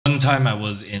time I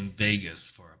was in Vegas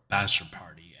for a bachelor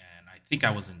party, and I think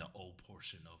I was in the old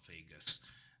portion of Vegas,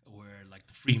 where like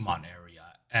the Fremont area.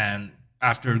 And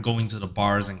after going to the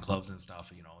bars and clubs and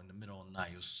stuff, in the middle of the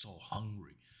night, I was so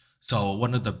hungry. So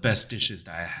one of the best dishes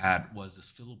that I had was this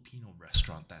Filipino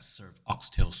restaurant that served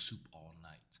oxtail soup all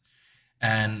night.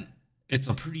 And it's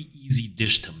a pretty easy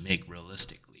dish to make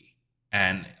realistically.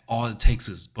 And all it takes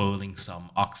is boiling some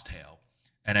oxtail.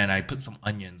 And then I put some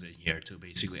onions in here to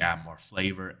basically add more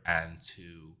flavor and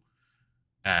to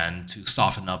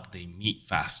soften up the meat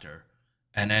faster.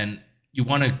 And then you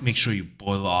want to make sure you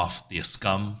boil off the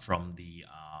scum from the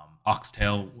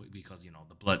oxtail because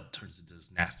the blood turns into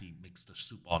this nasty, makes the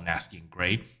soup all nasty and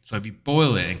gray. So if you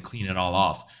boil it and clean it all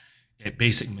off, it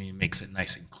basically makes it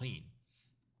nice and clean.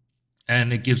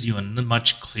 And it gives you a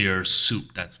much clearer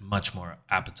soup that's much more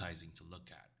appetizing to look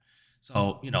at.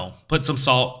 So, put some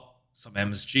salt, some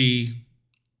MSG,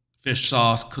 fish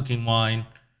sauce, cooking wine,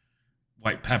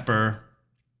 white pepper,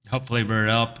 help flavor it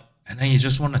up. And then you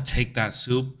just want to take that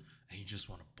soup and you just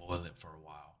want to boil it for a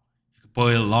while. You can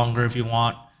boil it longer if you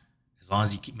want. As long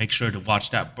as you make sure to watch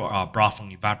that broth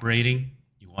from evaporating,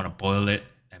 you want to boil it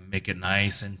and make it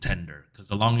nice and tender. Because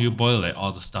the longer you boil it,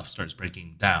 all the stuff starts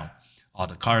breaking down. All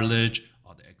the cartilage,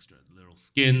 all the extra little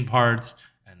skin parts,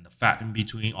 and the fat in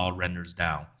between all renders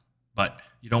down. But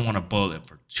you don't want to boil it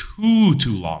for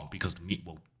too long because the meat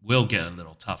will get a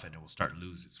little tough and it will start to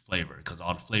lose its flavor because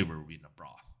all the flavor will be in the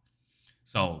broth.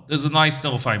 So there's a nice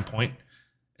little fine point.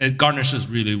 It garnishes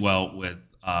really well with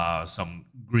some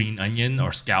green onion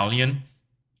or scallion.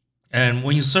 And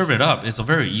when you serve it up, it's a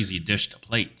very easy dish to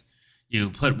plate. You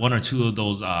put one or two of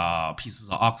those pieces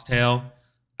of oxtail,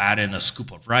 add in a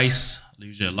scoop of rice,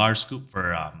 usually a large scoop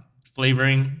for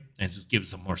flavoring, and just give it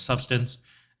some more substance.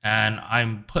 And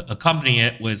I'm accompanying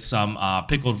it with some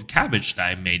pickled cabbage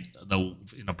that I made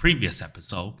in a previous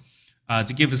episode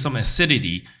to give it some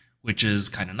acidity, which is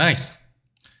kind of nice.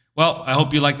 Well, I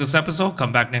hope you like this episode.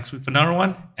 Come back next week for another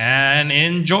one, and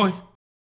enjoy.